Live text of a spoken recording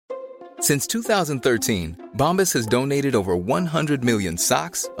Since 2013, Bombas has donated over 100 million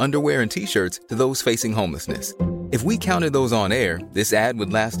socks, underwear, and T-shirts to those facing homelessness. If we counted those on air, this ad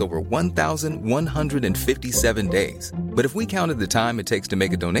would last over 1,157 days. But if we counted the time it takes to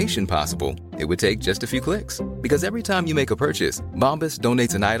make a donation possible, it would take just a few clicks. Because every time you make a purchase, Bombas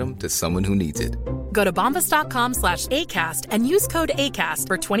donates an item to someone who needs it. Go to bombas.com/ACAST and use code ACAST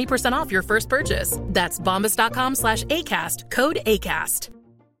for 20% off your first purchase. That's bombas.com/ACAST, code ACAST.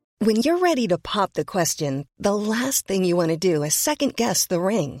 When you're ready to pop the question, the last thing you want to do is second-guess the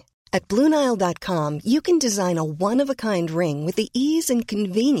ring. At BlueNile.com, you can design a one-of-a-kind ring with the ease and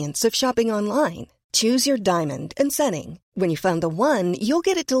convenience of shopping online. Choose your diamond and setting. When you find the one, you'll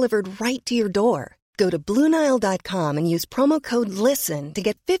get it delivered right to your door. Go to BlueNile.com and use promo code LISTEN to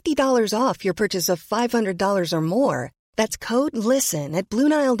get $50 off your purchase of $500 or more. That's code LISTEN at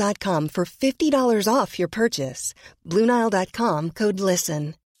BlueNile.com for $50 off your purchase. BlueNile.com, code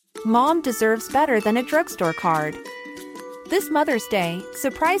LISTEN. Mom deserves better than a drugstore card. This Mother's Day,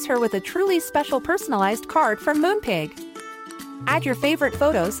 surprise her with a truly special personalized card from Moonpig. Add your favorite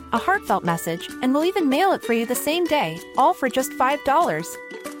photos, a heartfelt message, and we'll even mail it for you the same day, all for just $5.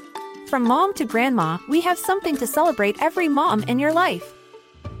 From mom to grandma, we have something to celebrate every mom in your life.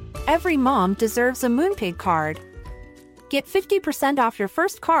 Every mom deserves a Moonpig card. Get 50% off your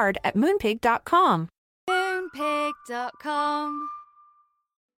first card at Moonpig.com. Moonpig.com.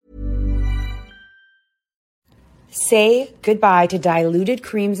 Say goodbye to diluted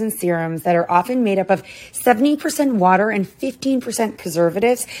creams and serums that are often made up of 70% water and 15%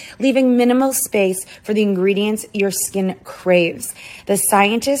 preservatives, leaving minimal space for the ingredients your skin craves. The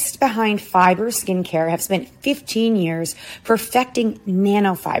scientists behind Fiber Skincare have spent 15 years perfecting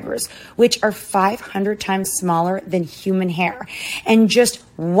nanofibers, which are 500 times smaller than human hair. And just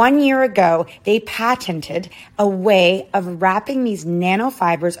 1 year ago, they patented a way of wrapping these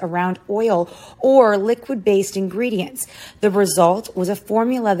nanofibers around oil or liquid-based ingredients. The result was a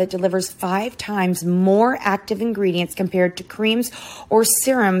formula that delivers 5 times more active ingredients compared to creams or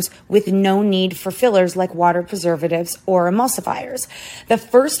serums with no need for fillers like water preservatives or emulsifiers. The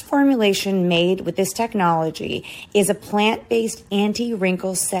first formulation made with this technology is a plant-based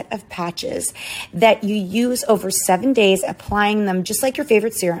anti-wrinkle set of patches that you use over 7 days, applying them just like your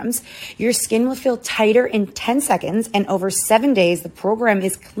favorite serums. Your skin will feel tighter in 10 seconds, and over 7 days, the program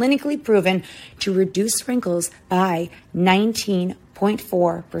is clinically proven to reduce wrinkles by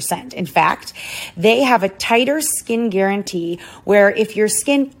 19.4%. In fact, they have a tighter skin guarantee where if your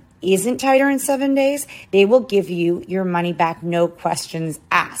skin isn't tighter in 7 days, they will give you your money back, no questions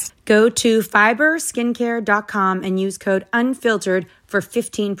asked. Go to fiberskincare.com and use code UNFILTERED for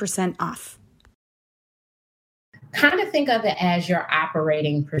 15% off. Kind of think of it as your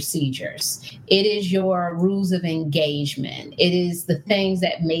operating procedures. It is your rules of engagement. It is the things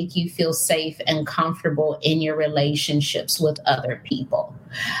that make you feel safe and comfortable in your relationships with other people.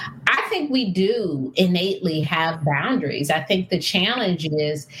 I think we do innately have boundaries. I think the challenge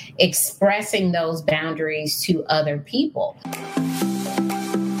is expressing those boundaries to other people.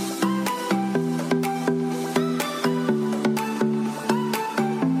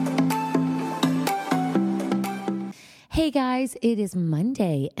 Hey guys, it is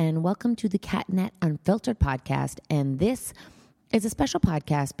Monday and welcome to the CatNat Unfiltered podcast. And this is a special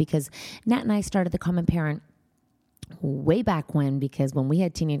podcast because Nat and I started the Common Parent way back when, because when we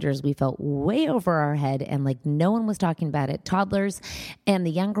had teenagers, we felt way over our head and like no one was talking about it. Toddlers and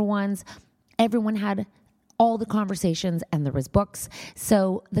the younger ones, everyone had all the conversations and there was books.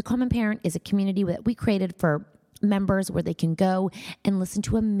 So the Common Parent is a community that we created for members where they can go and listen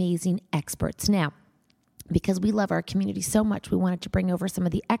to amazing experts. Now, because we love our community so much, we wanted to bring over some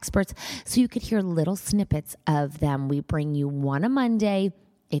of the experts so you could hear little snippets of them. We bring you one a Monday.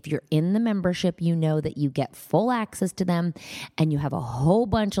 If you're in the membership, you know that you get full access to them and you have a whole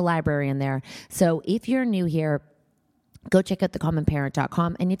bunch of library in there. So if you're new here, go check out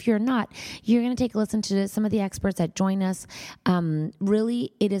thecommonparent.com. And if you're not, you're going to take a listen to some of the experts that join us.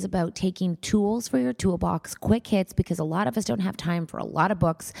 Really, it is about taking tools for your toolbox, quick hits, because a lot of us don't have time for a lot of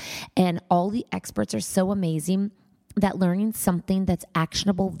books. And all the experts are so amazing that learning something that's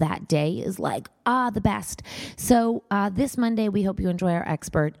actionable that day is like, the best. So this Monday, we hope you enjoy our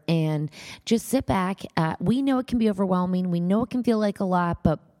expert and just sit back. We know it can be overwhelming. We know it can feel like a lot,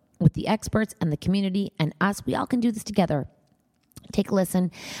 but with the experts and the community and us, we all can do this together. Take a listen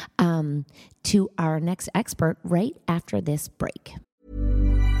to our next expert right after this break.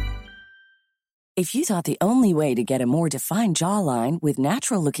 If you thought the only way to get a more defined jawline with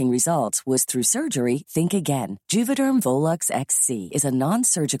natural-looking results was through surgery, think again. Juvederm Volux XC is a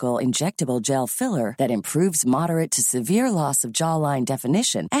non-surgical injectable gel filler that improves moderate to severe loss of jawline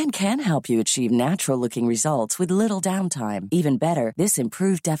definition and can help you achieve natural-looking results with little downtime. Even better, this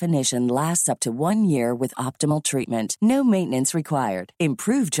improved definition lasts up to 1 year with optimal treatment. No maintenance required.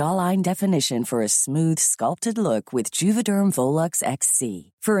 Improve jawline definition for a smooth, sculpted look with Juvederm Volux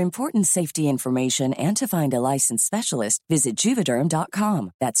XC. For important safety information and to find a licensed specialist, visit Juvederm.com.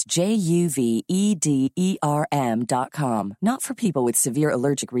 That's JUVEDERM.com. Not for people with severe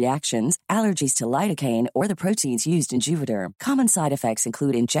allergic reactions, allergies to lidocaine, or the proteins used in Juvederm. Common side effects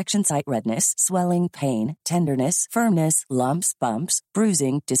include injection site redness, swelling, pain, tenderness, firmness, lumps, bumps,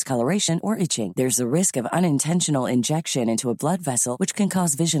 bruising, discoloration, or itching. There's a risk of unintentional injection into a blood vessel, which can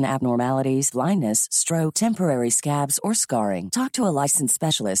cause vision abnormalities, blindness, stroke, temporary scabs, or scarring. Talk to a licensed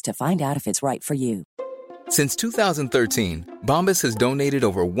specialist to find out if it's right for you. Since 2013, Bombas has donated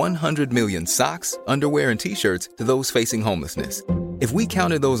over 100 million socks, underwear, and T-shirts to those facing homelessness. If we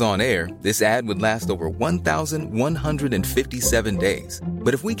counted those on air, this ad would last over 1,157 days.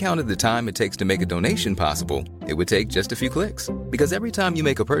 But if we counted the time it takes to make a donation possible, it would take just a few clicks. Because every time you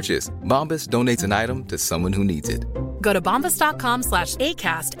make a purchase, Bombas donates an item to someone who needs it. Go to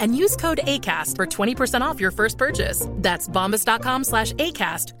bombas.com/ACAST and use code ACAST for 20% off your first purchase. That's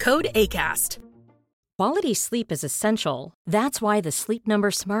bombas.com/ACAST, code ACAST. Quality sleep is essential. That's why the Sleep Number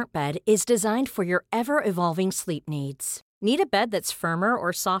Smart Bed is designed for your ever-evolving sleep needs. Need a bed that's firmer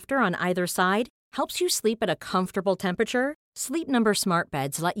or softer on either side? Helps you sleep at a comfortable temperature? Sleep Number Smart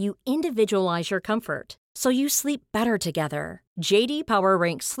Beds let you individualize your comfort, so you sleep better together. J.D. Power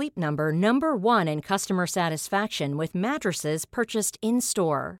ranks Sleep Number number 1 in customer satisfaction with mattresses purchased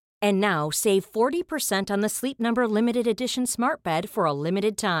in-store. And now save 40% on the Sleep Number Limited Edition Smart Bed for a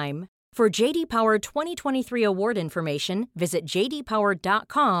limited time. For J.D. Power 2023 award information, visit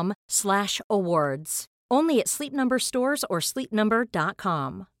jdpower.com/awards. Only at Sleep Number stores or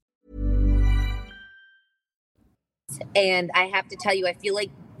sleepnumber.com. And I have to tell you, I feel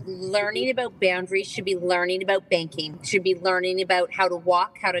like learning about boundaries should be learning about banking, should be learning about how to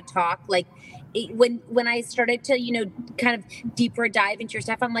walk, how to talk. Like when I started to, kind of deeper dive into your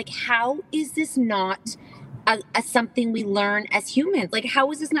stuff, I'm like, how is this not a something we learn as humans? Like, how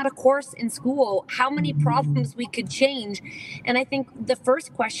is this not a course in school? How many problems we could change? And I think the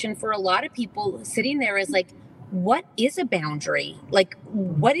first question for a lot of people sitting there is like, what is a boundary? Like,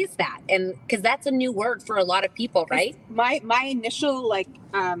 what is that? And because that's a new word for a lot of people, right? My initial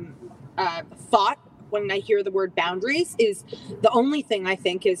thought when I hear the word boundaries is the only thing I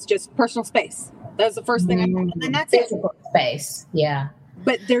think is just personal space. That's the first thing I think. And that's physical space. Yeah.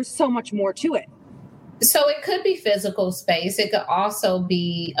 But there's so much more to it. So it could be physical space. It could also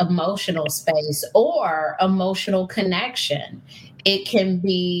be emotional space or emotional connection. It can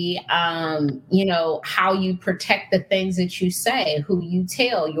be, how you protect the things that you say, who you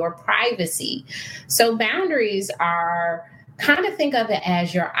tell, your privacy. So boundaries are, kind of think of it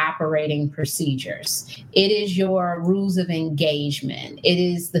as your operating procedures. It is your rules of engagement. It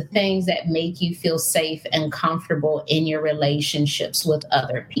is the things that make you feel safe and comfortable in your relationships with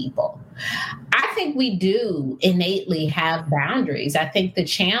other people. I think we do innately have boundaries. I think the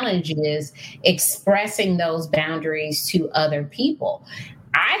challenge is expressing those boundaries to other people.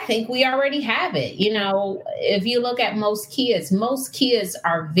 I think we already have it. If you look at most kids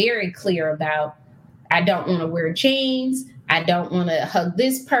are very clear about, I don't want to wear jeans. I don't want to hug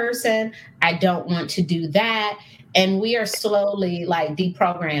this person. I don't want to do that. And we are slowly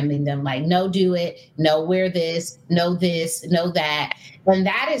deprogramming them, no, do it, no, wear this, no, that. And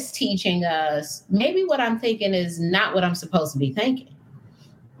that is teaching us maybe what I'm thinking is not what I'm supposed to be thinking.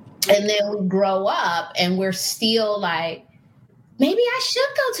 And then we grow up and we're still maybe I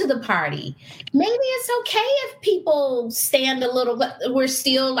should go to the party. Maybe it's okay if people stand a little, but we're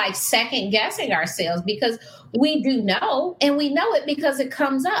still second guessing ourselves because we do know, and we know it because it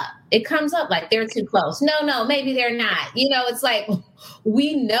comes up. It comes up they're too close. No, maybe they're not. It's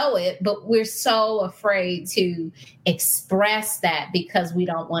we know it, but we're so afraid to express that because we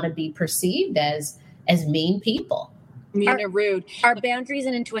don't want to be perceived as mean people. Rude. Are boundaries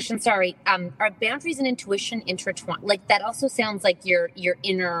and intuition, are boundaries and intuition intertwined? That also sounds like your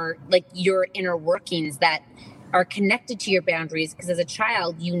inner workings that are connected to your boundaries. Because as a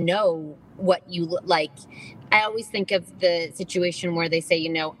child, what you like. I always think of the situation where they say,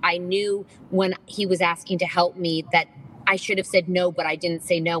 I knew when he was asking to help me that I should have said no, but I didn't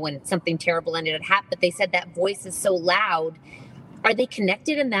say no, and something terrible ended up happening. But they said that voice is so loud. Are they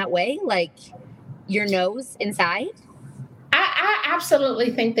connected in that way? Like your nose inside? I I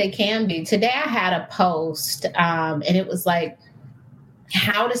absolutely think they can be. Today I had a post and it was like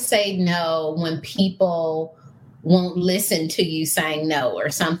how to say no when people won't listen to you saying no or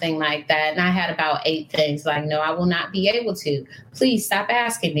something like that. And I had about 8 things like, no, I will not be able to. Please stop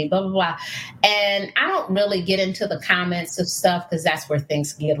asking me, blah, blah, blah. And I don't really get into the comments of stuff because that's where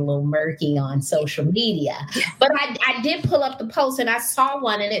things get a little murky on social media. But I did pull up the post and I saw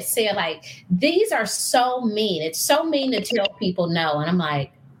one and it said like, these are so mean. It's so mean to tell people no. And I'm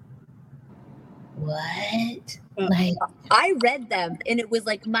like, what? Like, I read them and it was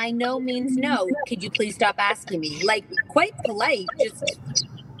like, my no means no. Could you please stop asking me? Like, quite polite. Just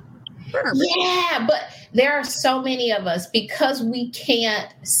yeah, but there are so many of us because we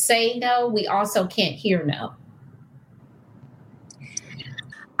can't say no. We also can't hear no.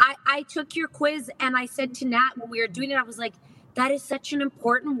 I took your quiz and I said to Nat when we were doing it, I was like, that is such an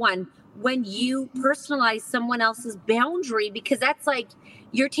important one when you personalize someone else's boundary, because that's like,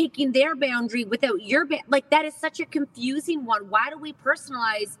 you're taking their boundary without your like that is such a confusing one. Why do we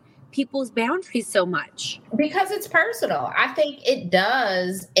personalize people's boundaries so much? Because it's personal. I think it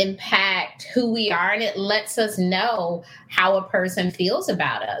does impact who we are and it lets us know how a person feels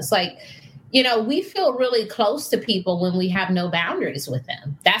about us. Like, you know, we feel really close to people when we have no boundaries with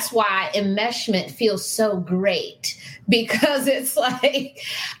them. That's why enmeshment feels so great, because it's like,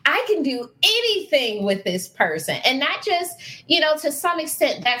 I can do anything with this person. And not just, you know, to some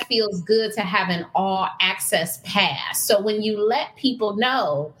extent that feels good to have an all access pass. So when you let people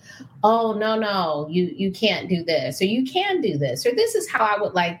know, oh, no, you can't do this, or you can do this, or this is how I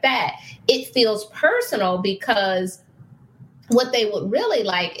would like that, it feels personal because what they would really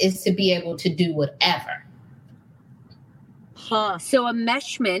like is to be able to do whatever. So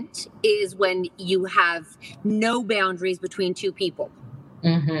enmeshment is when you have no boundaries between two people.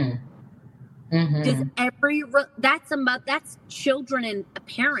 Mm-hmm. Mm-hmm. That's children and a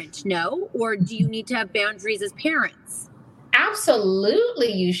parent, no? Or do you need to have boundaries as parents?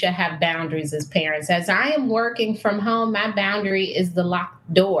 Absolutely, you should have boundaries as parents. As I am working from home, my boundary is the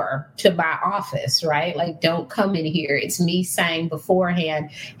locked door to my office, right? Like, don't come in here. It's me saying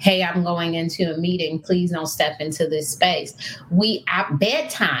beforehand, hey, I'm going into a meeting. Please don't step into this space. At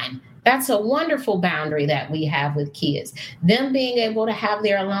bedtime, that's a wonderful boundary that we have with kids. Them being able to have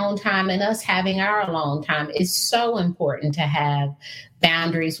their alone time and us having our alone time is so important to have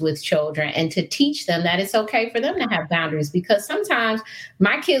boundaries with children and to teach them that it's okay for them to have boundaries, because sometimes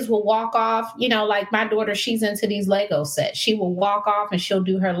my kids will walk off, you know, like my daughter, she's into these Lego sets. She will walk off and she'll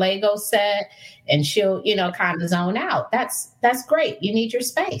do her Lego set and she'll, you know, kind of zone out. That's great. You need your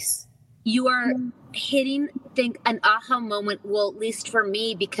space. You are hitting, an aha moment. Well, at least for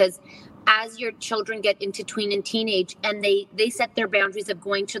me, because as your children get into tween and teenage and they set their boundaries of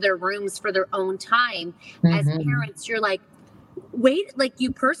going to their rooms for their own time, as parents, you're like, wait, like you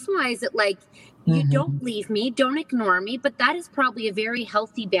personalize it, like you don't leave me, don't ignore me. But that is probably a very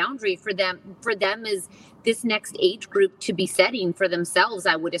healthy boundary for them is this next age group to be setting for themselves,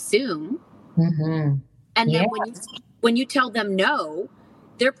 I would assume. And then when you tell them no,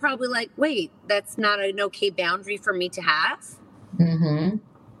 they're probably like, wait, that's not an okay boundary for me to have.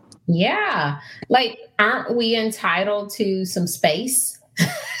 Yeah. Like, aren't we entitled to some space?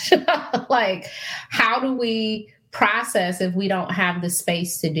 Like, how do we process if we don't have the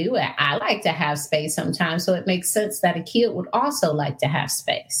space to do it? I like to have space sometimes, so it makes sense that a kid would also like to have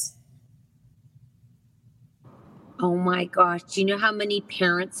space. Oh my gosh. Do you know how many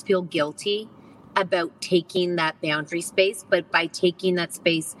parents feel guilty about taking that boundary space? But by taking that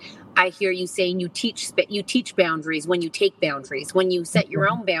space, I hear you saying you teach boundaries when you take boundaries. When you set your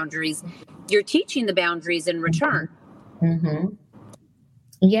own boundaries, you're teaching the boundaries in return.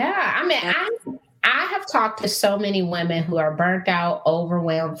 Yeah. I mean, I have talked to so many women who are burnt out,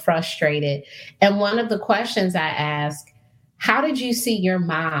 overwhelmed, frustrated. And one of the questions I ask, how did you see your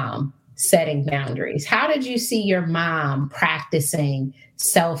mom setting boundaries? How did you see your mom practicing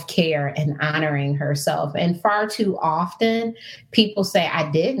self-care and honoring herself? And far too often, people say,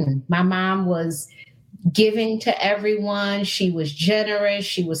 I didn't. My mom was giving to everyone. She was generous.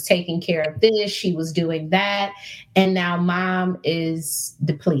 She was taking care of this. She was doing that. And now mom is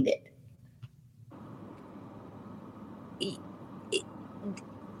depleted.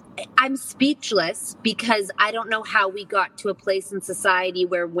 I'm speechless because I don't know how we got to a place in society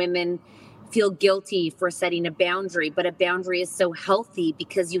where women feel guilty for setting a boundary, but a boundary is so healthy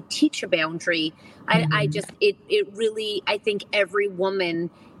because you teach a boundary. I think every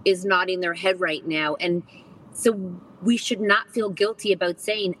woman is nodding their head right now. And so we should not feel guilty about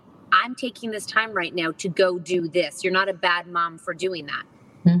saying, I'm taking this time right now to go do this. You're not a bad mom for doing that.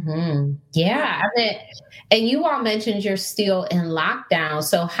 Mm-hmm. Yeah. I mean, and you all mentioned you're still in lockdown.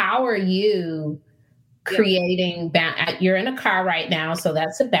 So how are you creating, you're in a car right now. So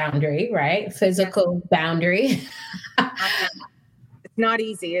that's a boundary, right? Physical boundary. It's not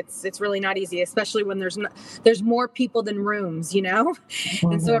easy. It's really not easy, especially when there's more people than rooms,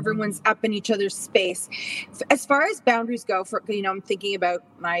 Mm-hmm. and so everyone's up in each other's space. As far as boundaries go, I'm thinking about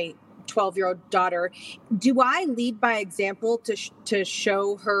my 12-year-old daughter. Do I lead by example to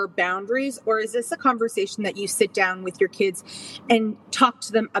show her boundaries, or is this a conversation that you sit down with your kids and talk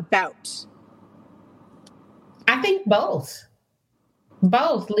to them about? I think both.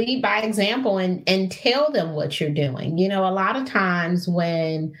 Lead by example and tell them what you're doing. A lot of times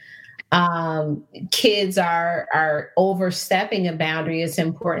when kids are overstepping a boundary, it's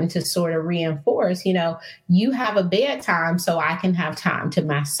important to sort of reinforce, you have a bedtime so I can have time to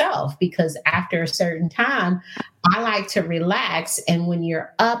myself, because after a certain time, I like to relax. And when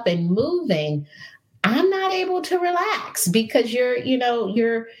you're up and moving, I'm not able to relax because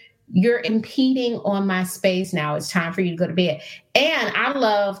you're impeding on my space now. It's time for you to go to bed. And I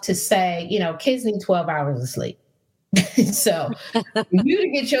love to say, kids need 12 hours of sleep. So for you to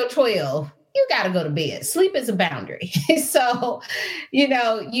get your 12, you got to go to bed. Sleep is a boundary. So,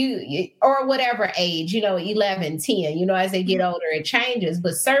 you or whatever age, 11, 10, as they get older, it changes.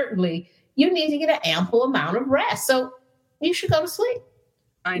 But certainly you need to get an ample amount of rest. So you should go to sleep.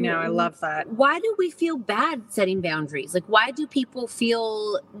 I know. I love that. Why do we feel bad setting boundaries? Like, why do people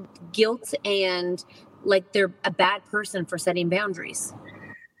feel guilt and like they're a bad person for setting boundaries?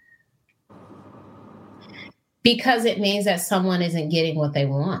 Because it means that someone isn't getting what they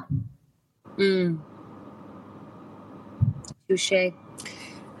want. Touché.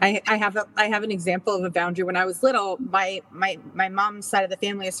 I have an example of a boundary. When I was little, my mom's side of the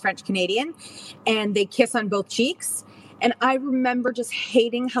family is French Canadian, and they kiss on both cheeks. And I remember just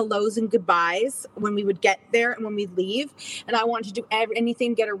hating hellos and goodbyes when we would get there and when we'd leave. And I wanted to do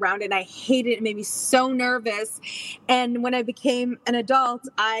anything to get around it. And I hated it. It made me so nervous. And when I became an adult,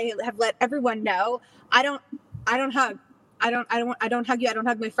 I have let everyone know I don't hug. I don't hug you. I don't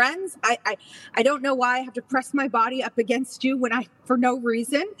hug my friends. I don't know why I have to press my body up against you for no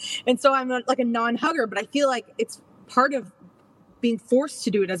reason. And so I'm like a non-hugger, but I feel like it's part of being forced to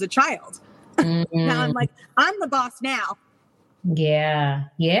do it as a child. Mm-hmm. Now I'm like, I'm the boss now. Yeah.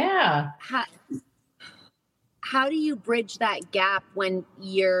 How do you bridge that gap when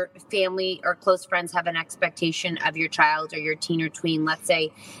your family or close friends have an expectation of your child or your teen or tween? Let's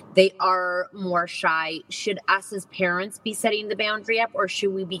say they are more shy. Should us as parents be setting the boundary up, or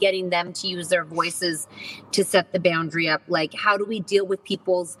should we be getting them to use their voices to set the boundary up? Like, how do we deal with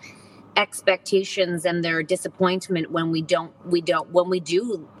people's expectations and their disappointment when we do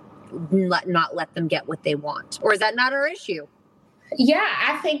not let them get what they want? Or is that not our issue? Yeah,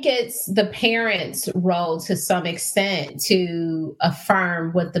 I think it's the parents' role to some extent to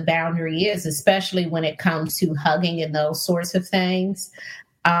affirm what the boundary is, especially when it comes to hugging and those sorts of things.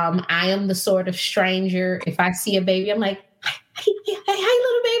 I am the sort of stranger. If I see a baby, I'm like, hey,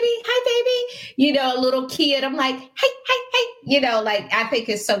 little baby. Hi, baby. A little kid. I'm like, hey. I think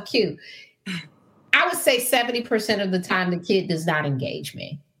it's so cute. I would say 70% of the time the kid does not engage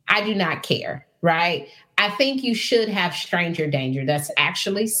me. I do not care, right? I think you should have stranger danger. That's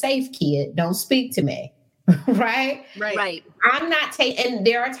actually safe, kid. Don't speak to me, right? Right. I'm not and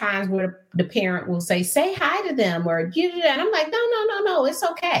there are times where the parent will say hi to them or you do that. I'm like, no, it's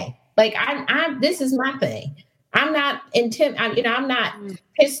okay. Like this is my thing. I'm not I'm not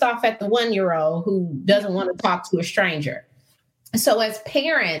pissed off at the 1-year-old who doesn't want to talk to a stranger. So as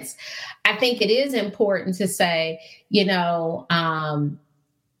parents, I think it is important to say,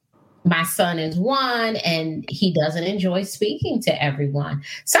 my son is 1 and he doesn't enjoy speaking to everyone.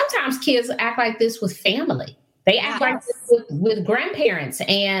 Sometimes kids act like this with family. They act like this with grandparents.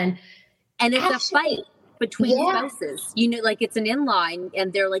 And it's a fight between spouses. Like it's an in-law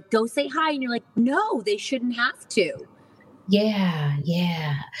and they're like, go say hi. And you're like, no, they shouldn't have to. Yeah.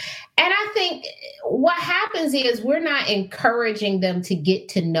 And I think what happens is we're not encouraging them to get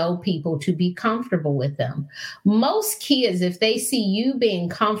to know people, to be comfortable with them. Most kids, if they see you being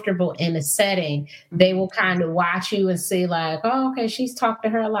comfortable in a setting, they will kind of watch you and see like, oh, okay, she's talked to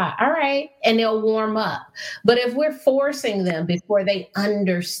her a lot. All right. And they'll warm up. But if we're forcing them before they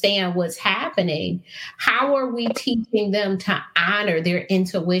understand what's happening, how are we teaching them to honor their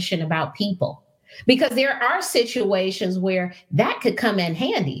intuition about people? Because there are situations where that could come in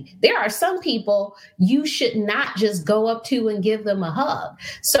handy. There are some people you should not just go up to and give them a hug.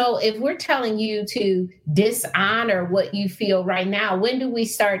 So if we're telling you to dishonor what you feel right now, when do we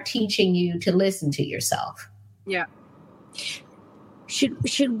start teaching you to listen to yourself? Yeah.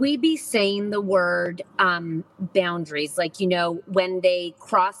 Should we be saying the word boundaries? Like, when they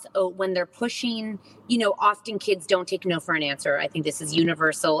when they're pushing, often kids don't take no for an answer. I think this is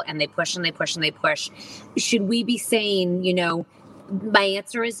universal, and they push and they push and they push. Should we be saying, my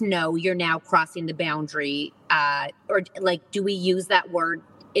answer is no, you're now crossing the boundary? Or like, do we use that word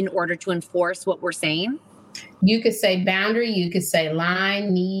in order to enforce what we're saying? You could say boundary, you could say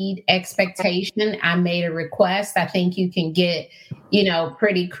line, need, expectation. I made a request. I think you can get,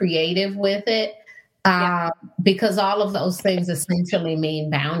 pretty creative with it because all of those things essentially mean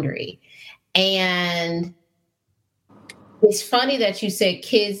boundary. And it's funny that you said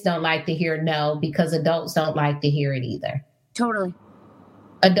kids don't like to hear no, because adults don't like to hear it either. Totally.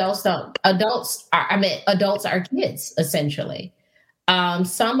 Adults are kids, essentially.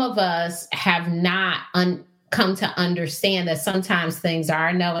 Some of us have not come to understand that sometimes things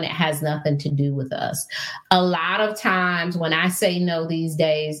are no and it has nothing to do with us. A lot of times when I say no these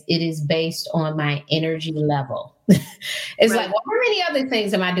days, it is based on my energy level. It's right. Like, well, how many other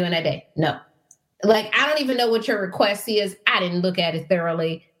things am I doing that day? No. Like, I don't even know what your request is. I didn't look at it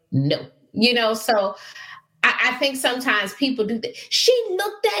thoroughly. No. So I think sometimes people do that. She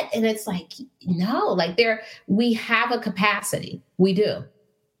looked at, and it's like, no, like we have a capacity. We do.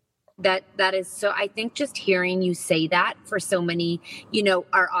 That is so, I think just hearing you say that for so many,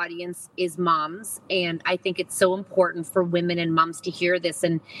 our audience is moms. And I think it's so important for women and moms to hear this.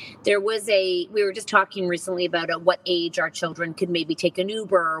 And we were just talking recently about at what age our children could maybe take an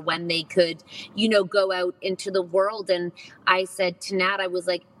Uber, or when they could, go out into the world. And I said to Nat, I was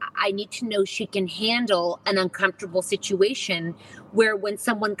like, I need to know she can handle an uncomfortable situation where when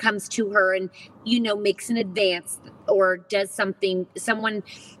someone comes to her and, makes an advance or does something,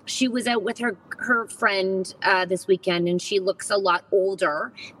 she was out with her friend this weekend, and she looks a lot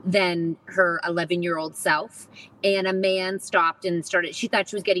older than her 11-year-old self. And a man stopped and she thought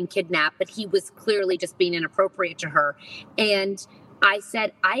she was getting kidnapped, but he was clearly just being inappropriate to her. And I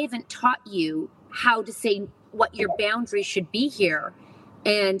said, I haven't taught you how to say what your boundaries should be here.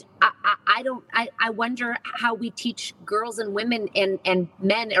 And I wonder how we teach girls and women and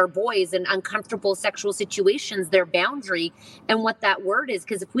men or boys in uncomfortable sexual situations, their boundary and what that word is.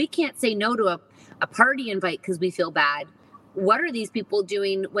 Because if we can't say no to a party invite because we feel bad, what are these people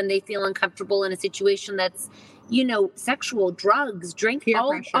doing when they feel uncomfortable in a situation that's, sexual, drugs, drink,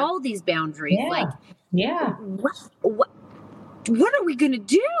 all these boundaries? Yeah. What are we going to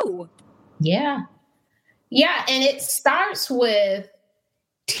do? Yeah. Yeah. And it starts with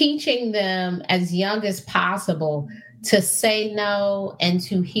teaching them as young as possible to say no and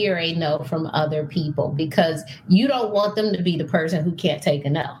to hear a no from other people, because you don't want them to be the person who can't take a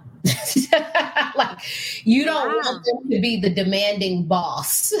no. Like, you don't want them to be the demanding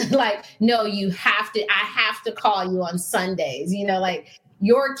boss. Like, no, I have to call you on Sundays. Like,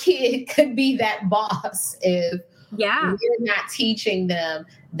 your kid could be that boss if you're not teaching them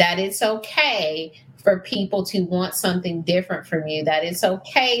that it's okay for people to want something different from you, that it's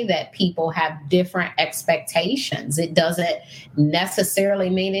okay that people have different expectations. It doesn't necessarily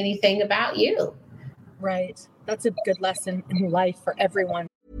mean anything about you. Right. That's a good lesson in life for everyone.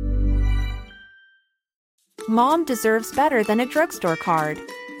 Mom deserves better than a drugstore card.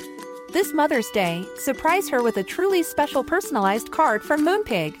 This Mother's Day, surprise her with a truly special personalized card from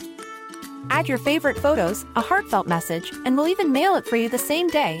Moonpig. Add your favorite photos, a heartfelt message, and we'll even mail it for you the same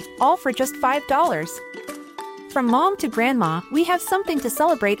day, all for just $5. From mom to grandma, we have something to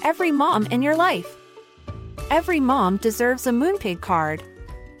celebrate every mom in your life. Every mom deserves a Moonpig card.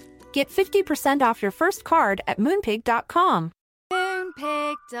 Get 50% off your first card at Moonpig.com.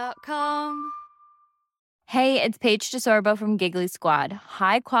 Moonpig.com. Hey, it's Paige DeSorbo from Giggly Squad.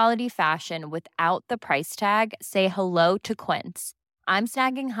 High quality fashion without the price tag. Say hello to Quince. I'm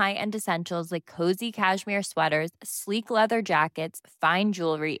snagging high-end essentials like cozy cashmere sweaters, sleek leather jackets, fine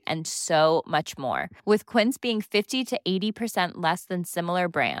jewelry, and so much more. With Quince being 50 to 80% less than similar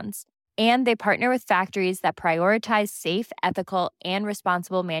brands. And they partner with factories that prioritize safe, ethical, and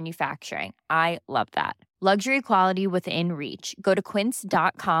responsible manufacturing. I love that. Luxury quality within reach. Go to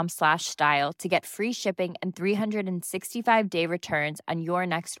quince.com/style to get free shipping and 365-day returns on your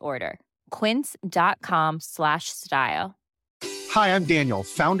next order. Quince.com/style. Hi, I'm Daniel,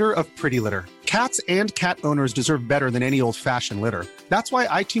 founder of Pretty Litter. Cats and cat owners deserve better than any old-fashioned litter. That's why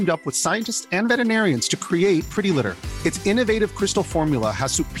I teamed up with scientists and veterinarians to create Pretty Litter. Its innovative crystal formula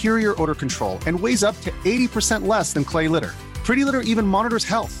has superior odor control and weighs up to 80% less than clay litter. Pretty Litter even monitors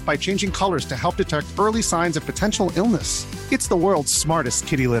health by changing colors to help detect early signs of potential illness. It's the world's smartest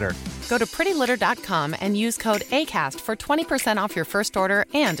kitty litter. Go to prettylitter.com and use code ACAST for 20% off your first order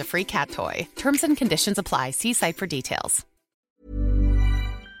and a free cat toy. Terms and conditions apply. See site for details.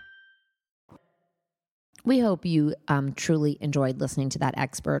 we hope you truly enjoyed listening to that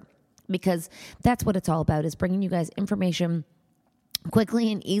expert, because that's what it's all about, is bringing you guys information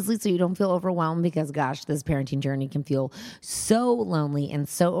quickly and easily so you don't feel overwhelmed, because gosh, this parenting journey can feel so lonely and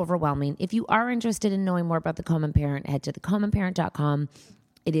so overwhelming. If you are interested in knowing more about The Common Parent, head to thecommonparent.com.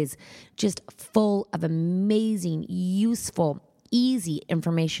 It is just full of amazing, useful, easy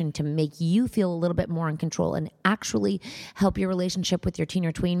information to make you feel a little bit more in control and actually help your relationship with your teen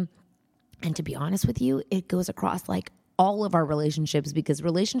or tween. And to be honest with you, it goes across like all of our relationships, because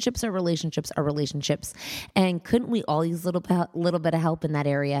relationships are relationships are relationships. And couldn't we all use a little bit of help in that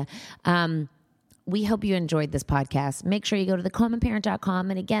area? We hope you enjoyed this podcast. Make sure you go to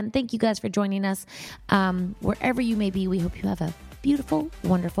thecommonparent.com. And again, thank you guys for joining us. Wherever you may be, we hope you have a beautiful,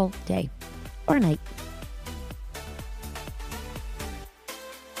 wonderful day or night.